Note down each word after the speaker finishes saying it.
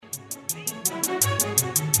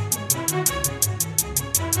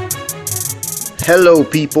Hello,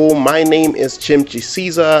 people. My name is Chimchi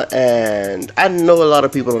Caesar, and I know a lot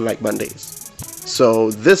of people don't like Mondays. So,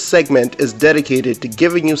 this segment is dedicated to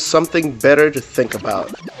giving you something better to think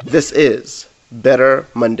about. This is Better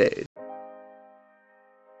Mondays.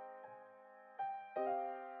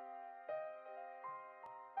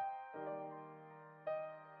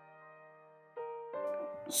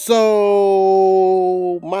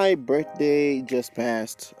 So, my birthday just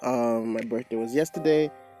passed. My birthday was yesterday,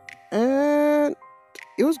 and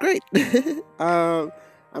it was great.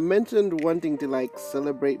 I mentioned wanting to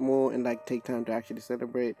celebrate more and take time to actually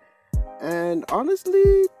celebrate, and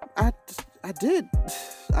honestly, I I did,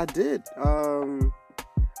 I did.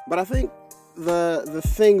 But I think the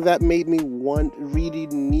thing that made me really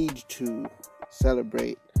need to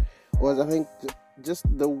celebrate was just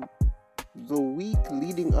the week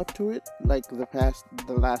leading up to it,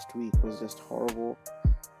 the last week was just horrible.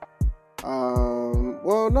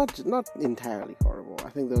 Well, not entirely horrible. I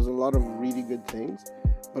think there was a lot of really good things,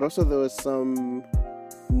 but also there was some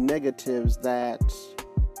negatives that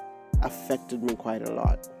affected me quite a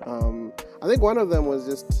lot. I think one of them was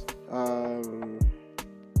just,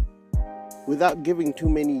 without giving too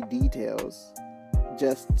many details,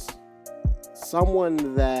 just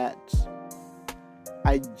someone that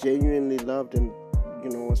I genuinely loved and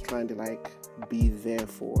was trying to be there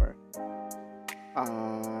for,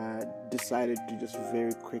 decided to just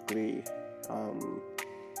very quickly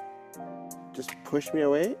just push me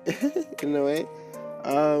away in a way.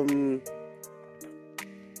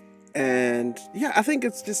 And yeah, I think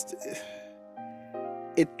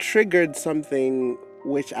it triggered something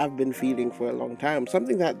which I've been feeling for a long time.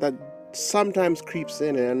 Something that sometimes creeps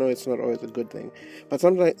in, and I know it's not always a good thing, but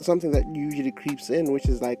something that usually creeps in, which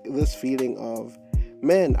is this feeling of,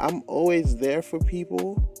 man, I'm always there for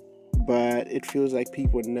people, but it feels like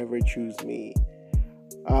people never choose me.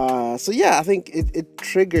 So yeah, I think it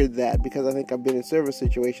triggered that, because I think I've been in several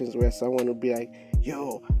situations where someone would be like,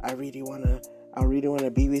 yo, I really wanna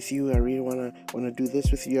be with you, I really wanna do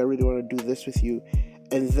this with you, I really wanna do this with you,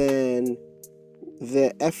 and then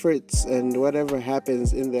their efforts and whatever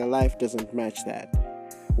happens in their life doesn't match that.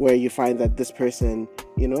 Where you find that this person,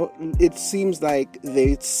 it seems like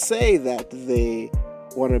they say that they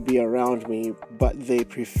want to be around me, but they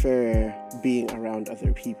prefer being around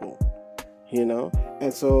other people,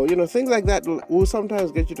 And so, things like that will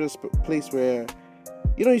sometimes get you to a place where,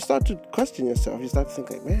 you start to question yourself. You start to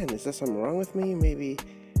think man, is there something wrong with me? Maybe,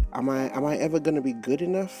 am I ever going to be good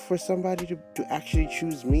enough for somebody to actually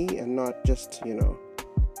choose me and not just,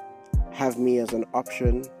 have me as an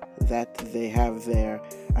option that they have there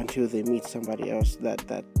until they meet somebody else that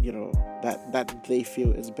they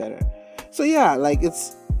feel is better. So yeah,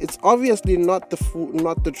 it's obviously not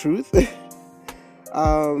the truth.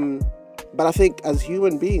 But I think as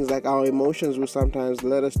human beings, our emotions will sometimes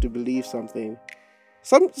let us to believe something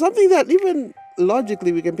that even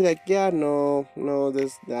logically we can be yeah, no,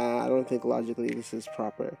 I don't think logically this is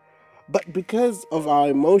proper. But because of our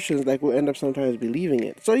emotions, we'll end up sometimes believing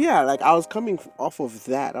it. So yeah, I was coming off of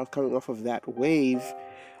that. I was coming off of that wave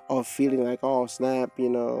of feeling oh snap,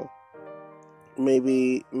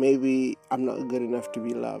 maybe I'm not good enough to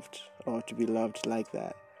be loved, or to be loved like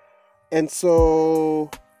that. And so,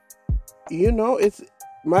 it's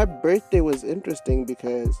my birthday was interesting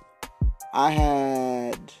because I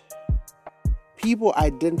had people I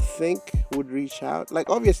didn't think would reach out.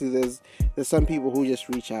 Obviously there's some people who just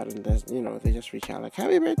reach out and they just reach out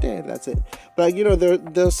happy birthday, and that's it. But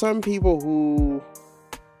there's some people who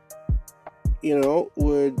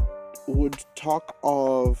would talk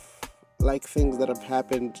of things that have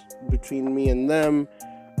happened between me and them,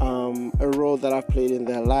 a role that I've played in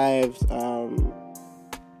their lives, and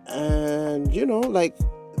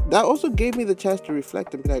that also gave me the chance to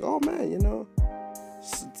reflect and be oh man,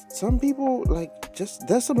 some people just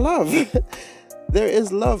there's some love. There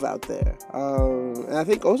is love out there, and I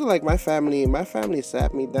think also my family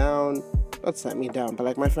sat me down, not sat me down,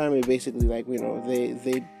 but my family basically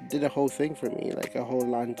they did a whole thing for me, a whole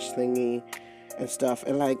lunch thingy and stuff,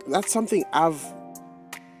 and that's something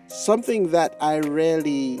that I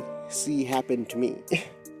rarely see happen to me.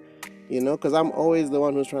 Because I'm always the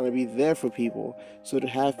one who's trying to be there for people. So to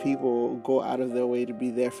have people go out of their way to be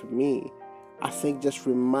there for me, I think just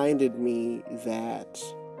reminded me that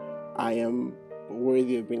I am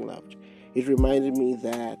worthy of being loved. It reminded me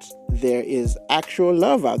that there is actual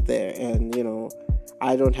love out there, and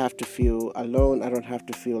I don't have to feel alone. I don't have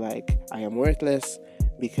to feel like I am worthless,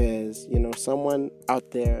 because someone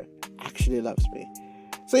out there actually loves me.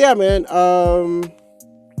 So yeah, man,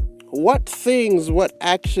 what things, what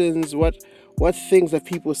actions, what things that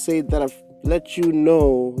people say that have let you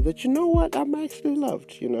know that, you know what, I'm actually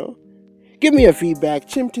loved, Give me a feedback,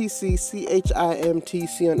 ChimTC,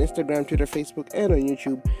 CHIMTC on Instagram, Twitter, Facebook, and on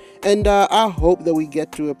YouTube. And I hope that we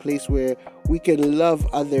get to a place where we can love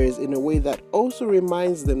others in a way that also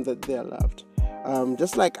reminds them that they're loved.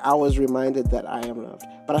 Just like I was reminded that I am loved.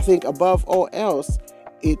 But I think above all else,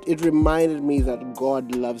 it reminded me that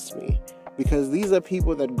God loves me. Because these are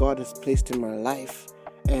people that God has placed in my life.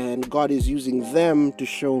 And God is using them to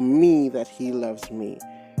show me that He loves me.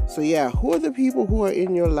 So yeah, who are the people who are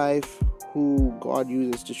in your life who God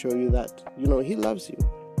uses to show you that, He loves you?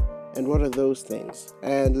 And what are those things?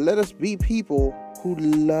 And let us be people who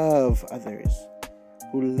love others.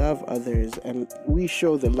 And we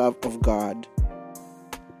show the love of God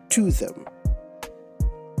to them.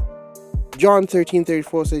 John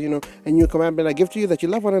 13:34 says, a new commandment I give to you, that you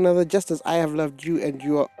love one another just as I have loved you, and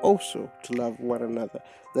you are also to love one another.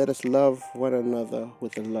 Let us love one another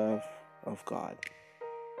with the love of God.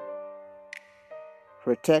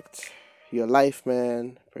 Protect your life,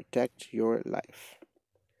 man. Protect your life.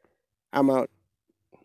 I'm out.